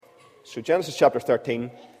So Genesis chapter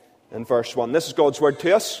 13 and verse 1. This is God's word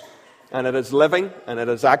to us, and it is living, and it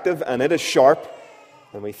is active, and it is sharp,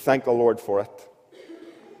 and we thank the Lord for it.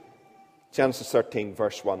 Genesis 13,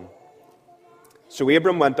 verse 1. So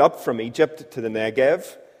Abram went up from Egypt to the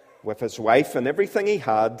Negev with his wife and everything he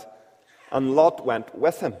had, and Lot went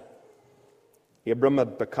with him. Abram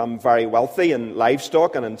had become very wealthy in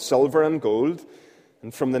livestock and in silver and gold,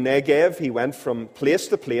 and from the Negev he went from place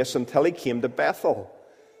to place until he came to Bethel,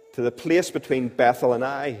 to the place between Bethel and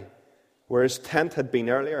Ai, where his tent had been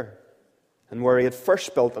earlier, and where he had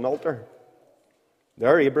first built an altar.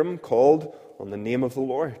 There Abram called on the name of the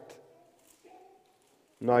Lord.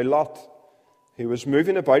 Now Lot, who was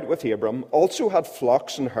moving about with Abram, also had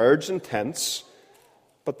flocks and herds and tents,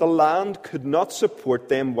 but the land could not support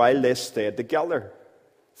them while they stayed together,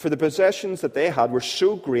 for the possessions that they had were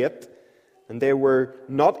so great, and they were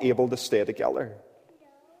not able to stay together.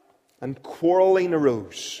 And quarreling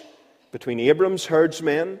arose between Abram's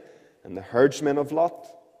herdsmen and the herdsmen of Lot.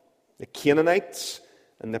 The Canaanites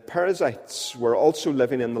and the Perizzites were also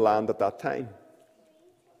living in the land at that time.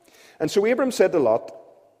 And so Abram said to Lot,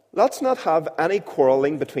 "Let's not have any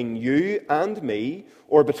quarreling between you and me,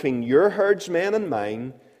 or between your herdsmen and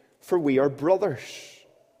mine, for we are brothers.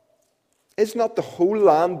 Is not the whole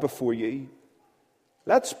land before you?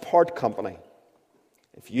 Let's part company.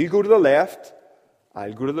 If you go to the left,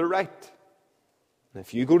 I'll go to the right. And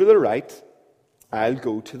if you go to the right, I'll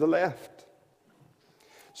go to the left."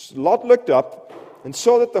 So Lot looked up and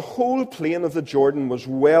saw that the whole plain of the Jordan was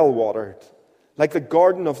well watered, like the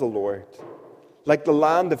garden of the Lord, like the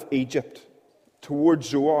land of Egypt, toward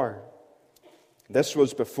Zoar. This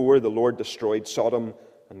was before the Lord destroyed Sodom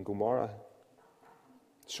and Gomorrah.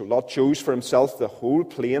 So Lot chose for himself the whole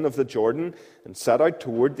plain of the Jordan and set out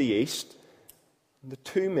toward the east. And the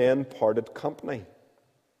two men parted company.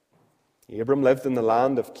 Abram lived in the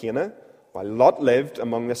land of Canaan, while Lot lived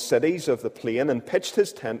among the cities of the plain and pitched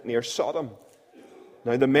his tent near Sodom.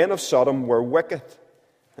 Now the men of Sodom were wicked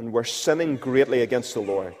and were sinning greatly against the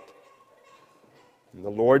Lord. And the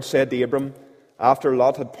Lord said to Abram, after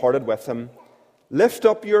Lot had parted with him, "Lift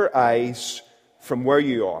up your eyes from where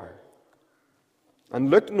you are, and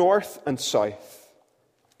look north and south,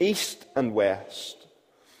 east and west.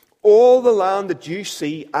 All the land that you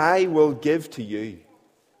see I will give to you,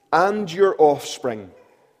 and your offspring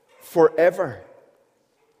forever.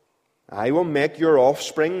 I will make your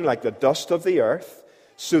offspring like the dust of the earth,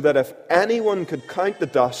 so that if anyone could count the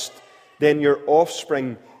dust, then your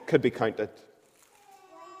offspring could be counted.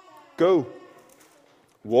 Go,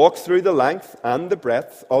 walk through the length and the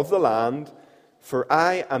breadth of the land, for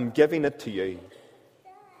I am giving it to you."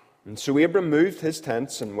 And so Abram moved his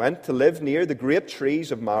tents and went to live near the great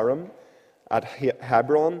trees of Mamre at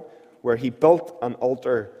Hebron, where he built an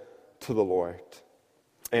altar to the Lord.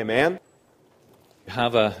 Amen. You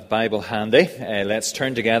have a Bible handy. Let's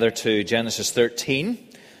turn together to Genesis 13,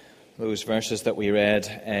 those verses that we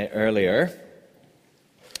read earlier.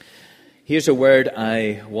 Here's a word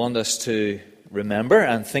I want us to remember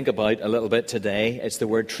and think about a little bit today. It's the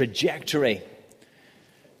word trajectory.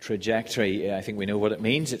 Trajectory, I think we know what it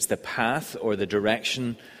means. It's the path or the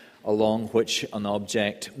direction along which an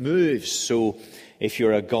object moves. So if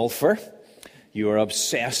you're a golfer, you are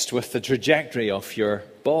obsessed with the trajectory of your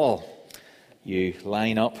ball. You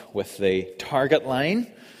line up with the target line,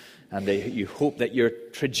 and you hope that your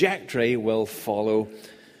trajectory will follow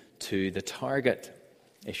to the target.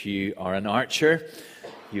 If you are an archer,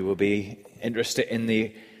 you will be interested in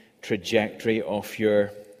the trajectory of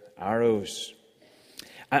your arrows.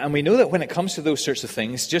 And we know that when it comes to those sorts of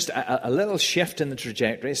things, just a little shift in the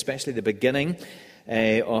trajectory, especially the beginning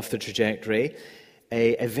of the trajectory,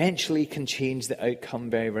 eventually can change the outcome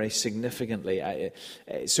very, very significantly.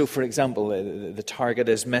 So, for example, the target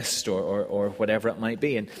is missed or whatever it might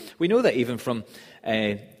be. And we know that even from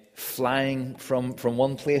flying from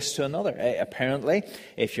one place to another. Apparently,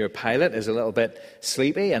 if your pilot is a little bit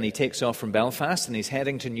sleepy and he takes off from Belfast and he's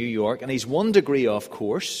heading to New York and he's 1 degree off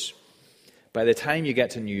course, by the time you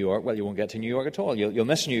get to New York, well, you won't get to New York at all. You'll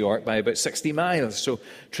miss New York by about 60 miles. So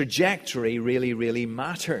trajectory really, really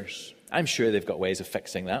matters. I'm sure they've got ways of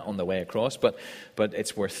fixing that on the way across, but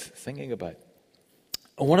it's worth thinking about.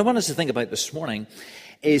 And what I want us to think about this morning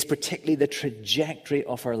is particularly the trajectory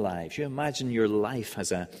of our lives. You imagine your life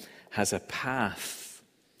has a path,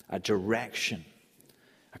 a direction,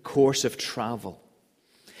 a course of travel.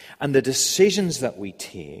 And the decisions that we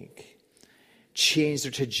take change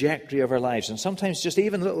the trajectory of our lives. And sometimes just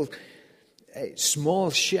even little small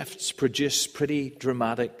shifts produce pretty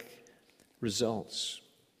dramatic results.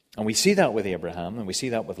 And we see that with Abraham, and we see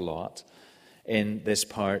that with Lot in this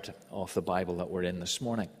part of the Bible that we're in this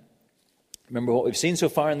morning. Remember what we've seen so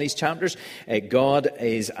far in these chapters? God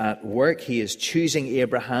is at work. He is choosing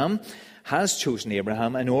Abraham, has chosen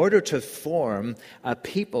Abraham in order to form a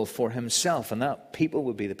people for himself. And that people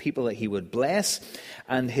would be the people that he would bless.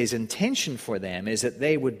 And his intention for them is that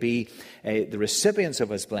they would be the recipients of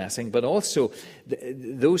his blessing, but also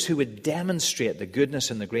those who would demonstrate the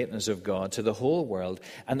goodness and the greatness of God to the whole world,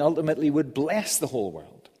 and ultimately would bless the whole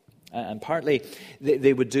world. And partly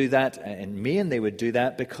they would do that, in main they would do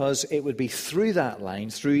that because it would be through that line,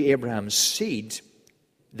 through Abraham's seed,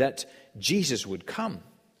 that Jesus would come.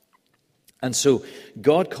 And so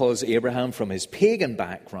God calls Abraham from his pagan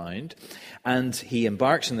background, and he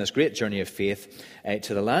embarks on this great journey of faith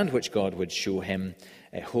to the land which God would show him,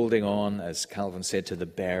 holding on, as Calvin said, to the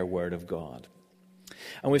bare word of God.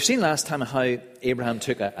 And we've seen last time how Abraham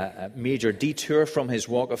took a major detour from his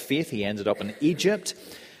walk of faith. He ended up in Egypt.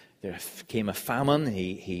 There came a famine.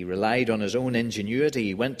 He relied on his own ingenuity.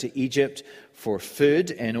 He went to Egypt for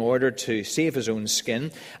food in order to save his own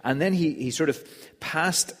skin. And then he sort of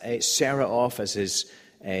passed Sarah off as his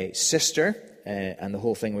sister, and the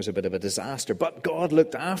whole thing was a bit of a disaster. But God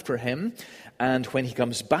looked after him, and when he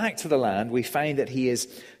comes back to the land, we find that he is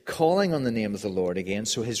calling on the name of the Lord again.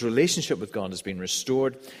 So his relationship with God has been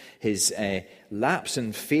restored. His lapse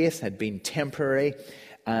in faith had been temporary,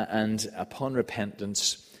 and upon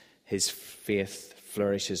repentance, his faith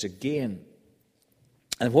flourishes again.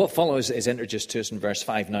 And what follows is introduced to us in verse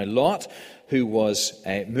 5. Now Lot, who was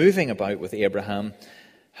moving about with Abraham,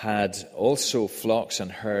 had also flocks and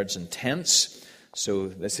herds and tents. So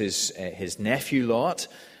this is his nephew Lot,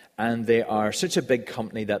 and they are such a big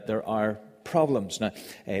company that there are problems. Now,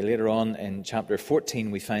 later on in chapter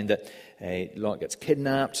 14, we find that Lot gets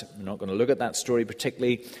kidnapped. We're not going to look at that story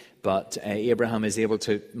particularly, but Abraham is able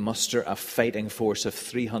to muster a fighting force of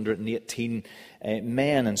 318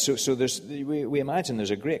 men. And so we imagine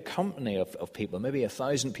there's a great company of people, maybe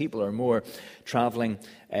 1,000 people or more, traveling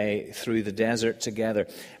through the desert together.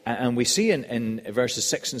 And we see in verses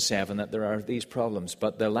 6 and 7 that there are these problems.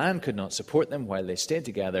 But the land could not support them while they stayed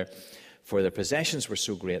together, for their possessions were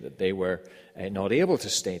so great that they were not able to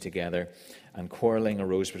stay together. And quarreling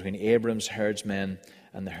arose between Abram's herdsmen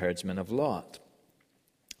and the herdsmen of Lot.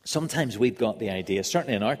 Sometimes we've got the idea,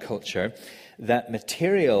 certainly in our culture, that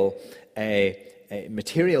material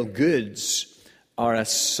goods are a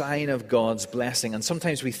sign of God's blessing. And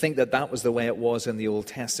sometimes we think that that was the way it was in the Old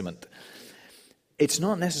Testament. It's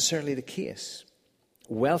not necessarily the case.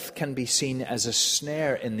 Wealth can be seen as a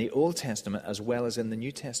snare in the Old Testament as well as in the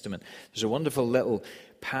New Testament. There's a wonderful little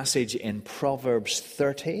passage in Proverbs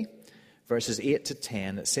 30, verses 8 to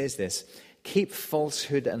 10, that says this: "Keep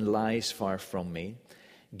falsehood and lies far from me.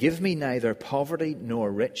 Give me neither poverty nor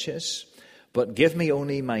riches, but give me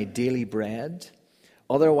only my daily bread.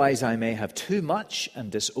 Otherwise I may have too much and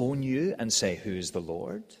disown you and say, 'Who is the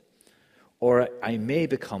Lord?' Or I may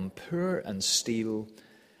become poor and steal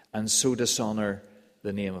and so dishonor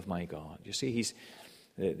the name of my God." You see, he's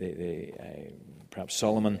perhaps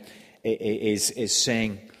Solomon is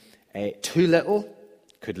saying, too little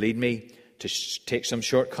could lead me to take some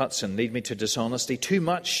shortcuts and lead me to dishonesty. Too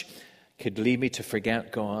much could lead me to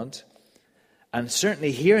forget God. And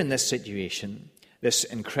certainly here in this situation, this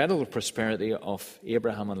incredible prosperity of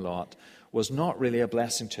Abraham and Lot was not really a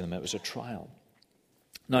blessing to them. It was a trial.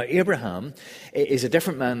 Now, Abraham is a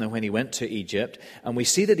different man than when he went to Egypt, and we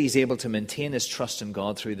see that he's able to maintain his trust in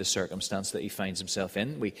God through the circumstance that he finds himself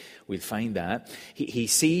in. We'll find that. He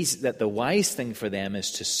sees that the wise thing for them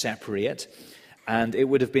is to separate, and it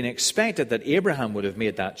would have been expected that Abraham would have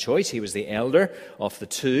made that choice. He was the elder of the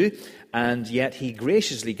two, and yet he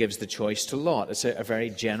graciously gives the choice to Lot. It's a very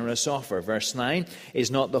generous offer. Verse 9, "Is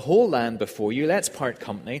not the whole land before you? Let's part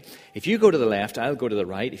company. If you go to the left, I'll go to the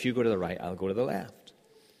right. If you go to the right, I'll go to the left."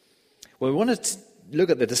 Well, we want to look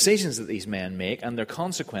at the decisions that these men make and their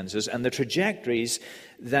consequences and the trajectories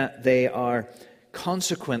that they are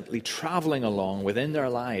consequently traveling along within their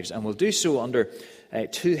lives. And we'll do so under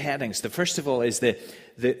two headings. The first of all is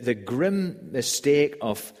the grim mistake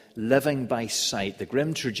of living by sight, the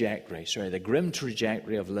grim trajectory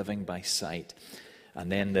of living by sight.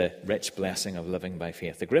 And then the rich blessing of living by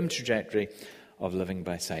faith, the grim trajectory of living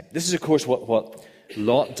by sight. This is, of course, what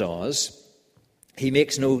Lot does. He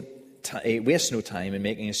wastes no time in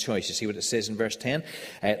making his choice. You see what it says in verse 10?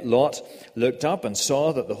 Lot looked up and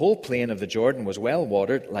saw that the whole plain of the Jordan was well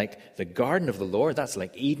watered, like the garden of the Lord. That's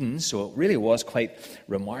like Eden, so it really was quite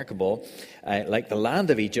remarkable. Like the land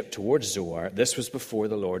of Egypt towards Zoar. This was before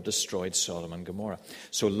the Lord destroyed Sodom and Gomorrah.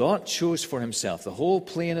 So Lot chose for himself the whole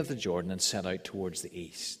plain of the Jordan and set out towards the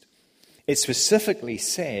east. It specifically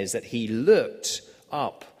says that he looked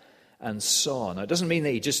up and saw. Now, it doesn't mean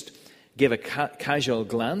that he just give a casual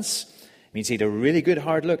glance. It means he had a really good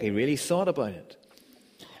hard look. He really thought about it.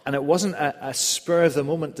 And it wasn't a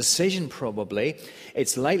spur-of-the-moment decision, probably.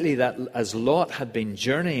 It's likely that as Lot had been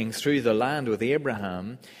journeying through the land with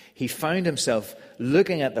Abraham, he found himself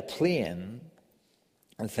looking at the plain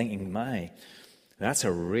and thinking, my, that's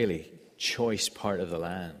a really choice part of the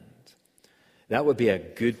land. That would be a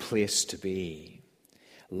good place to be.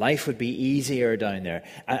 Life would be easier down there,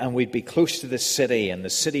 and we'd be close to the city, and the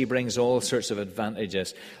city brings all sorts of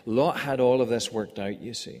advantages. Lot had all of this worked out,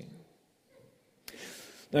 you see.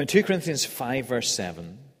 Now, in 2 Corinthians 5, verse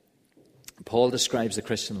 7, Paul describes the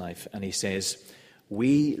Christian life, and he says,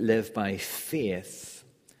 we live by faith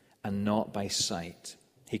and not by sight.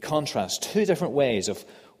 He contrasts two different ways of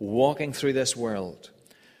walking through this world.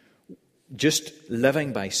 Just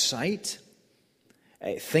living by sight,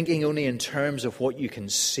 thinking only in terms of what you can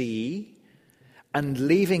see, and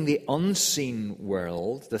leaving the unseen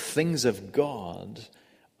world, the things of God,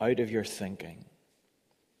 out of your thinking.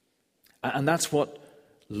 And that's what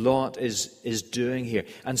Lot is doing here.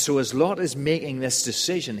 And so as Lot is making this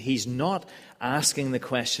decision, he's not asking the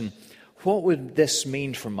question, what would this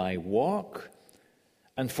mean for my walk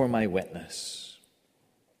and for my witness?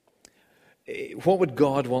 What would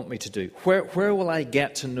God want me to do? Where will I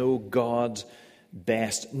get to know God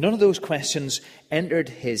best? None of those questions entered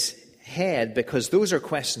his head, because those are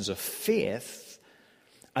questions of faith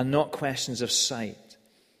and not questions of sight.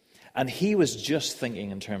 And he was just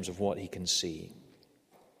thinking in terms of what he can see.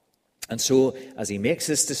 And so, as he makes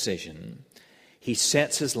this decision, he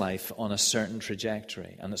sets his life on a certain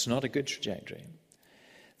trajectory, and it's not a good trajectory.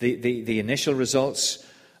 The initial results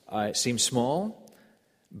seem small,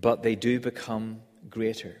 but they do become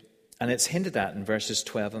greater. And it's hinted at in verses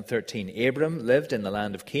 12 and 13. Abram lived in the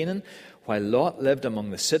land of Canaan, while Lot lived among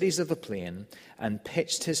the cities of the plain and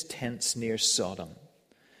pitched his tents near Sodom.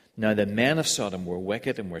 Now the men of Sodom were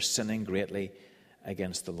wicked and were sinning greatly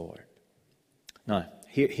against the Lord. Now,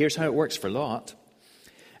 here's how it works for Lot.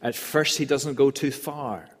 At first, he doesn't go too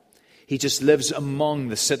far. He just lives among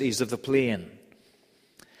the cities of the plain.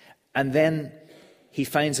 And then he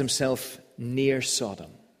finds himself near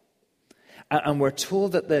Sodom. And we're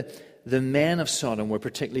told that the men of Sodom were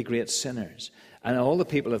particularly great sinners. And all the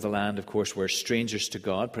people of the land, of course, were strangers to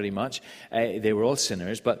God, pretty much. They were all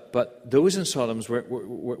sinners. But those in Sodom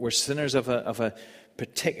were sinners of a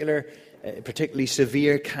particularly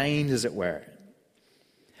severe kind, as it were.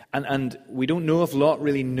 And we don't know if Lot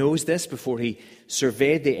really knows this before he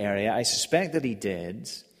surveyed the area. I suspect that he did.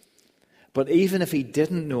 But even if he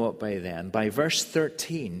didn't know it by then, by verse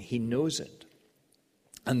 13, he knows it.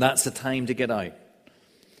 And that's the time to get out.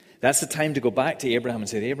 That's the time to go back to Abraham and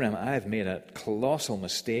say, Abraham, I have made a colossal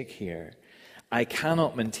mistake here. I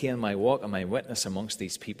cannot maintain my walk and my witness amongst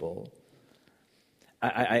these people.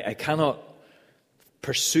 I cannot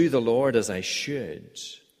pursue the Lord as I should.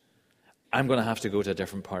 I'm going to have to go to a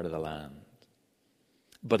different part of the land.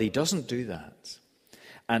 But he doesn't do that.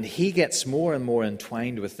 And he gets more and more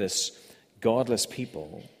entwined with this godless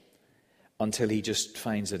people until he just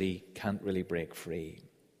finds that he can't really break free.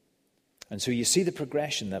 And so you see the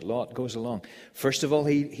progression that Lot goes along. First of all,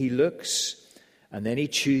 he looks, and then he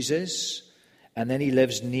chooses, and then he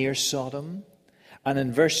lives near Sodom. And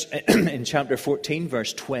in chapter 14,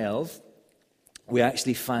 verse 12, we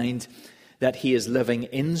actually find that he is living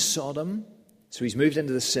in Sodom. So he's moved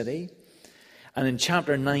into the city. And in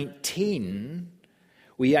chapter 19,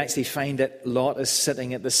 we actually find that Lot is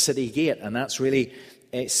sitting at the city gate. And that's really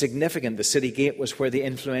significant. The city gate was where the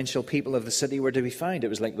influential people of the city were to be found. It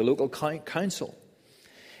was like the local council.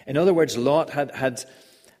 In other words, Lot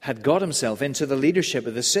had got himself into the leadership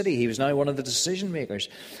of the city. He was now one of the decision makers.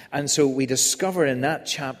 And so we discover in that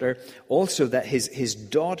chapter also that his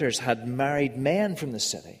daughters had married men from the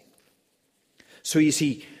city. So you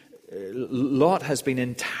see, Lot has been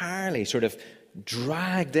entirely sort of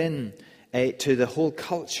dragged in to the whole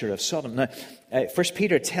culture of Sodom. Now, 1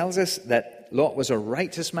 Peter tells us that Lot was a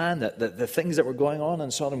righteous man, that the things that were going on in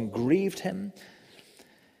Sodom grieved him.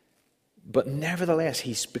 But nevertheless,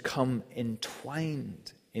 he's become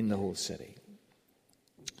entwined in the whole city.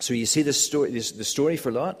 So you see the story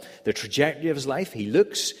for Lot, the trajectory of his life. He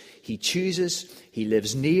looks, he chooses, he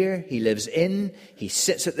lives near, he lives in, he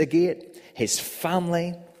sits at the gate. His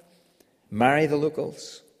family marry the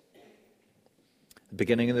locals. At the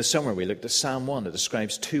beginning of the summer, we looked at Psalm 1. It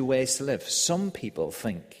describes two ways to live. Some people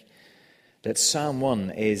think that Psalm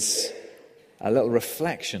 1 is a little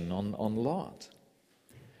reflection on Lot.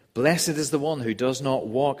 Blessed is the one who does not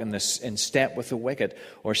walk in step with the wicked,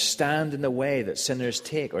 or stand in the way that sinners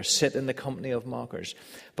take, or sit in the company of mockers,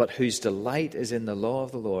 but whose delight is in the law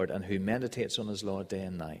of the Lord, and who meditates on his law day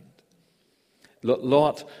and night.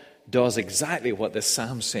 Lot does exactly what this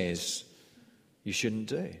psalm says you shouldn't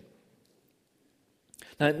do.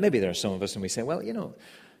 Now, maybe there are some of us and we say, well,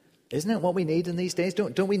 isn't that what we need in these days?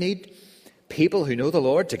 Don't we need people who know the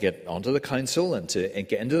Lord to get onto the council and to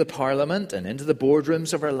get into the parliament and into the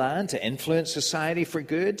boardrooms of our land to influence society for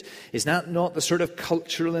good? Is that not the sort of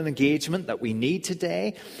cultural engagement that we need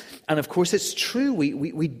today? And of course, it's true.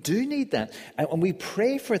 We do need that. And we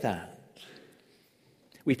pray for that.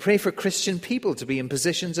 We pray for Christian people to be in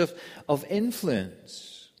positions of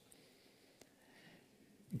influence.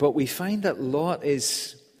 But we find that Lot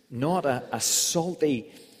is not a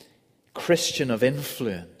salty Christian of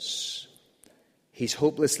influence. He's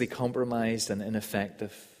hopelessly compromised and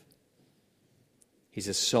ineffective. He's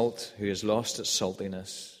a salt who has lost its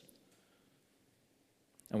saltiness.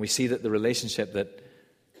 And we see that the relationship that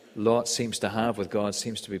Lot seems to have with God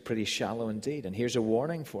seems to be pretty shallow indeed. And here's a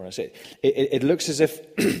warning for us. It looks as if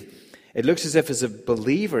it looks as if as a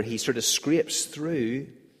believer he sort of scrapes through.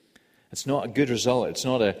 It's not a good result. It's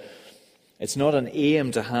not an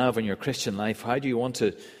aim to have in your Christian life. How do you want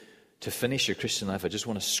to finish your Christian life? I just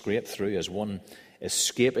want to scrape through as one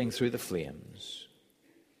escaping through the flames.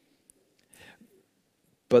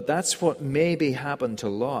 But that's what maybe happened to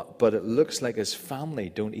Lot, but it looks like his family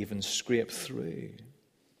don't even scrape through.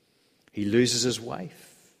 He loses his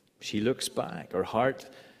wife. She looks back. Her heart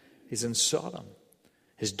is in Sodom.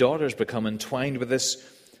 His daughters become entwined with this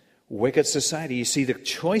wicked society. You see, the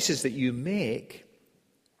choices that you make,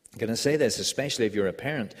 I'm going to say this, especially if you're a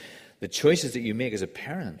parent, the choices that you make as a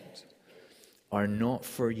parent are not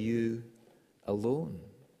for you alone.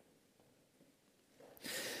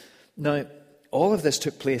 Now, all of this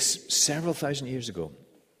took place several thousand years ago.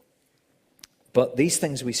 But these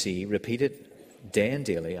things we see repeated day and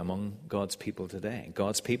daily among God's people today.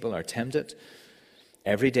 God's people are tempted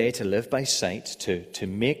every day to live by sight, to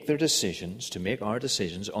make their decisions, to make our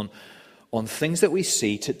decisions on things that we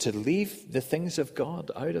see, to leave the things of God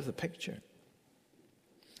out of the picture.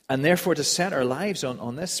 And therefore to set our lives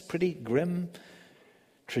on this pretty grim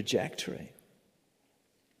trajectory.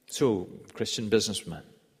 So, Christian businessman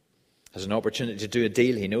has an opportunity to do a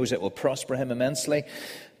deal. He knows it will prosper him immensely,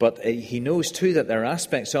 but he knows too that there are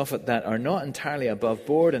aspects of it that are not entirely above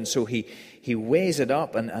board, and so he weighs it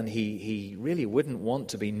up, and he really wouldn't want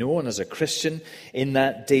to be known as a Christian in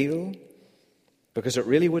that deal, because it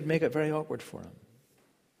really would make it very awkward for him.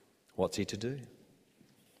 What's he to do?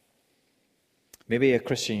 Maybe a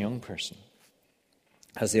Christian young person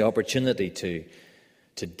has the opportunity to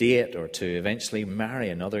date or to eventually marry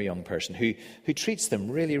another young person who treats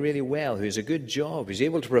them really, really well, who has a good job, who's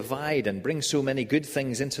able to provide and bring so many good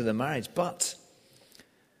things into the marriage, but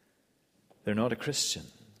they're not a Christian.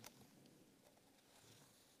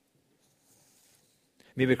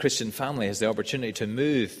 Maybe a Christian family has the opportunity to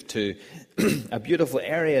move to a beautiful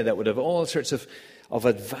area that would have all sorts of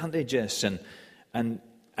advantages, and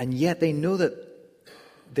yet they know that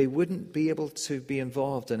they wouldn't be able to be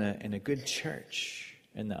involved in a good church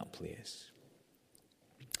in that place.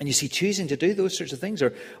 And you see, choosing to do those sorts of things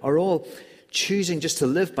are all choosing just to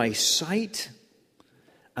live by sight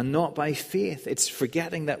and not by faith. It's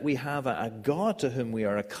forgetting that we have a God to whom we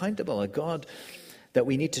are accountable, a God that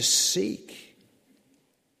we need to seek.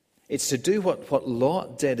 It's to do what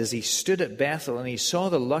Lot did as he stood at Bethel and he saw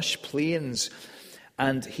the lush plains,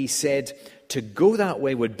 and he said, to go that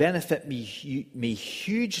way would benefit me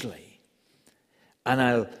hugely, and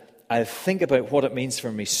I'll think about what it means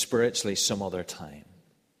for me spiritually some other time.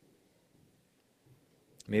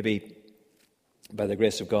 Maybe by the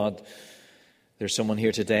grace of God, there's someone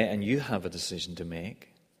here today and you have a decision to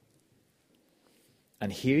make.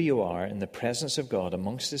 And here you are in the presence of God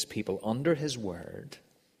amongst his people under his word.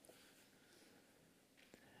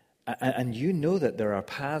 And you know that there are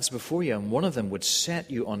paths before you, and one of them would set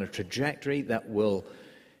you on a trajectory that will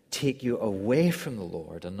take you away from the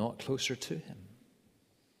Lord and not closer to him.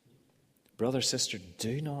 Brother, sister,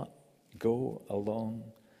 do not go along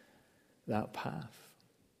that path.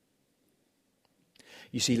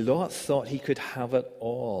 You see, Lot thought he could have it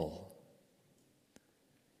all.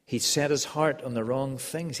 He set his heart on the wrong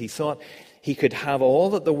things. He thought he could have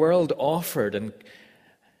all that the world offered, and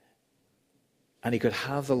he could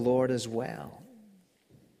have the Lord as well.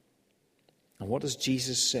 And what does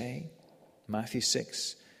Jesus say? Matthew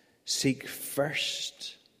 6, seek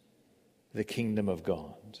first the kingdom of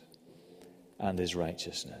God and his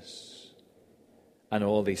righteousness, and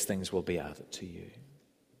all these things will be added to you.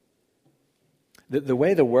 The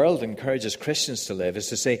way the world encourages Christians to live is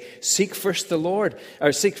to say, seek first the Lord,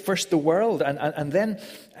 or seek first the world, and then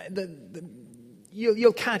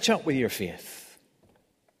you'll catch up with your faith.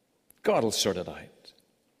 God will sort it out.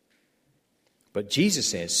 But Jesus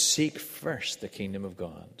says, seek first the kingdom of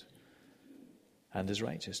God and his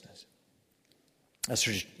righteousness. That's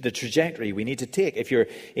the trajectory we need to take. If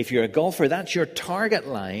you're a golfer, that's your target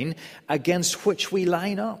line against which we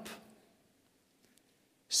line up.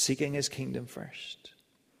 Seeking his kingdom first.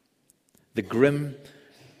 The grim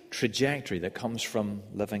trajectory that comes from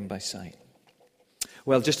living by sight.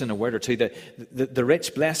 Well, just in a word or two, the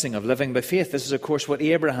rich blessing of living by faith. This is, of course, what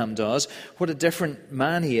Abraham does. What a different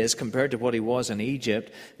man he is compared to what he was in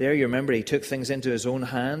Egypt. There, you remember, he took things into his own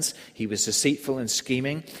hands. He was deceitful and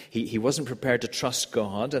scheming. He wasn't prepared to trust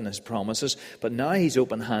God and his promises. But now he's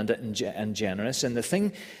open-handed and generous. And the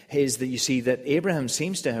thing is that you see that Abraham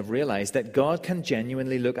seems to have realized that God can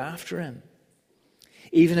genuinely look after him.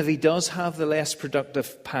 Even if he does have the less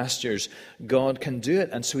productive pastures, God can do it.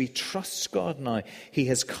 And so he trusts God now. He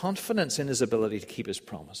has confidence in his ability to keep his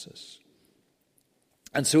promises.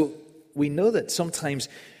 And so we know that sometimes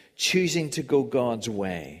choosing to go God's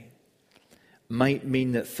way might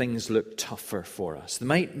mean that things look tougher for us. It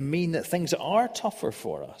might mean that things are tougher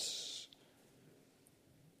for us.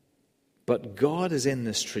 But God is in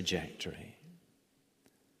this trajectory.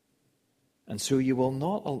 And so you will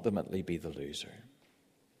not ultimately be the loser.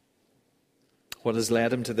 What has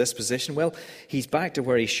led him to this position? Well, he's back to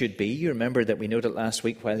where he should be. You remember that we noted last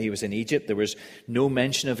week while he was in Egypt, there was no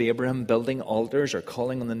mention of Abraham building altars or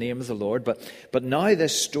calling on the name of the Lord. But now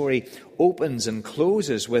this story opens and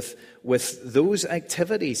closes with those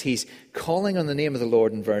activities. He's calling on the name of the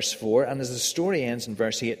Lord in verse 4, and as the story ends in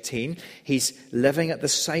verse 18, he's living at the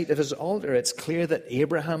site of his altar. It's clear that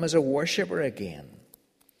Abraham is a worshipper again.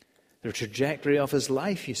 The trajectory of his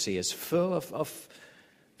life, you see, is full of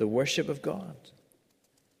the worship of God.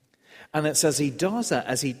 And it's as he does that,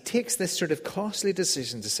 as he takes this sort of costly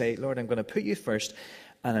decision to say, Lord, I'm going to put you first,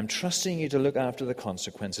 and I'm trusting you to look after the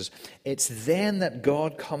consequences. It's then that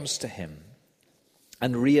God comes to him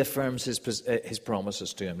and reaffirms his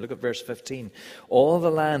promises to him. Look at verse 15. All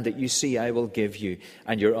the land that you see I will give you,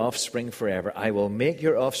 and your offspring forever. I will make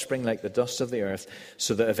your offspring like the dust of the earth,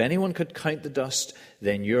 so that if anyone could count the dust,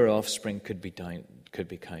 then your offspring could be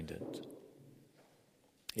counted.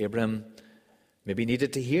 Abraham maybe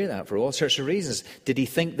needed to hear that for all sorts of reasons. Did he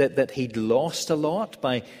think that he'd lost a lot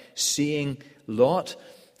by seeing Lot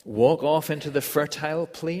walk off into the fertile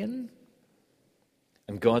plain?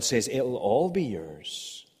 And God says, it'll all be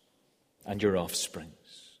yours and your offspring's.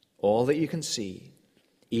 All that you can see,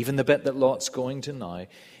 even the bit that Lot's going to now.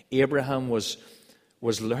 Abraham was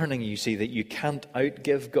learning, you see, that you can't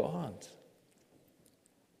outgive God.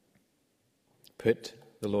 Put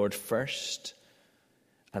the Lord first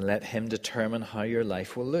and let him determine how your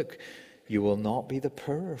life will look. You will not be the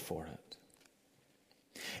poorer for it.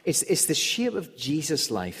 It's the shape of Jesus'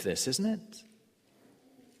 life, this, isn't it?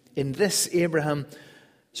 In this, Abraham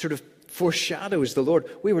sort of foreshadows the Lord.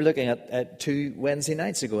 We were looking at 2 Wednesday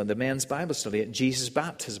nights ago in the men's Bible study at Jesus'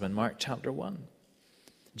 baptism in Mark chapter 1.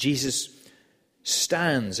 Jesus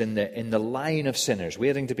stands in the line of sinners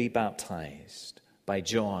waiting to be baptized by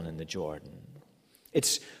John in the Jordan.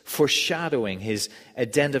 It's foreshadowing his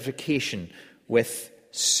identification with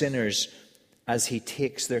sinners as he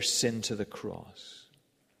takes their sin to the cross.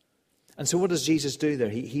 And so what does Jesus do there?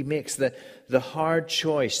 He makes the hard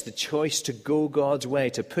choice, the choice to go God's way,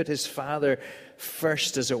 to put his Father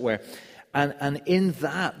first, as it were. And in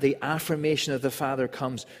that, the affirmation of the Father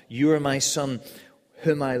comes, you are my Son,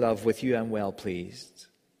 whom I love, with you I'm well pleased.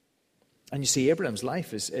 And you see, Abraham's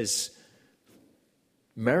life is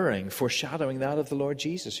mirroring, foreshadowing that of the Lord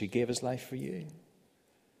Jesus, who gave his life for you.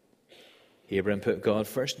 Abraham put God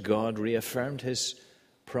first. God reaffirmed his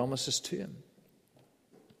promises to him.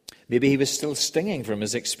 Maybe he was still stinging from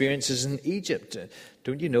his experiences in Egypt.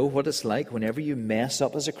 Don't you know what it's like whenever you mess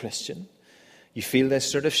up as a Christian? You feel this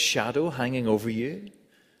sort of shadow hanging over you.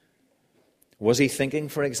 Was he thinking,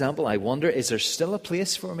 for example, I wonder, is there still a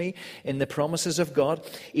place for me in the promises of God?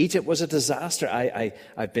 Egypt was a disaster.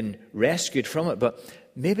 I've been rescued from it, but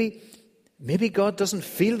maybe God doesn't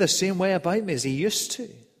feel the same way about me as he used to.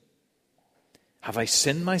 Have I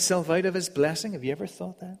sinned myself out of his blessing? Have you ever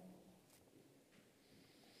thought that?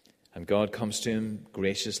 And God comes to him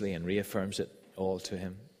graciously and reaffirms it all to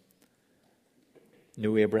him.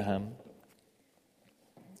 No, Abraham,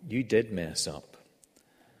 you did mess up.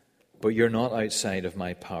 But you're not outside of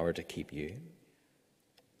my power to keep you.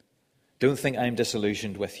 Don't think I'm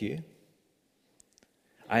disillusioned with you.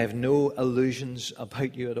 I have no illusions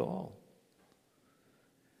about you at all.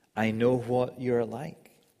 I know what you're like.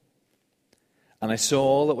 And I saw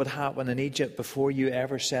all that would happen in Egypt before you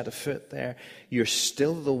ever set a foot there. You're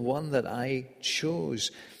still the one that I chose,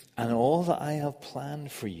 and all that I have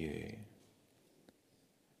planned for you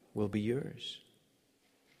will be yours.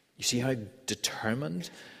 You see how determined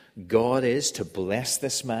God is to bless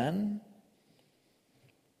this man?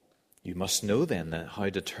 You must know then that how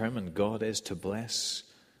determined God is to bless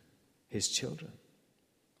his children.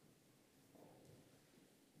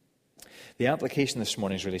 The application this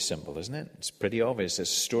morning is really simple, isn't it? It's pretty obvious. It's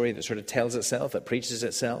a story that sort of tells itself, that preaches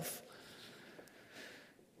itself.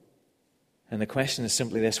 And the question is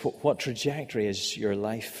simply this: what trajectory is your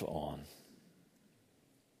life on?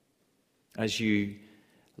 As you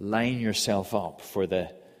line yourself up for the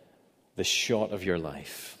shot of your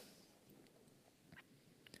life,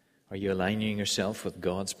 are you aligning yourself with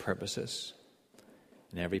God's purposes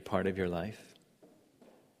in every part of your life?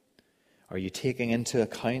 Are you taking into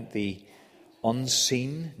account the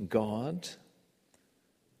unseen God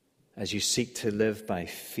as you seek to live by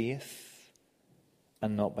faith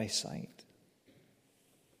and not by sight?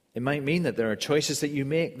 It might mean that there are choices that you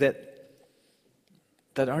make that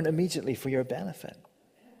aren't immediately for your benefit.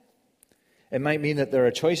 It might mean that there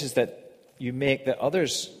are choices that you make that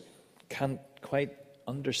others can't quite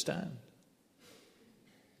understand.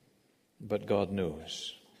 But God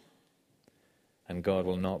knows, and God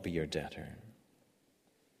will not be your debtor.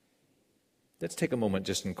 Let's take a moment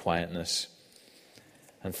just in quietness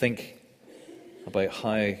and think about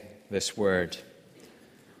how this word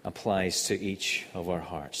applies to each of our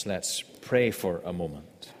hearts. Let's pray for a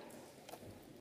moment.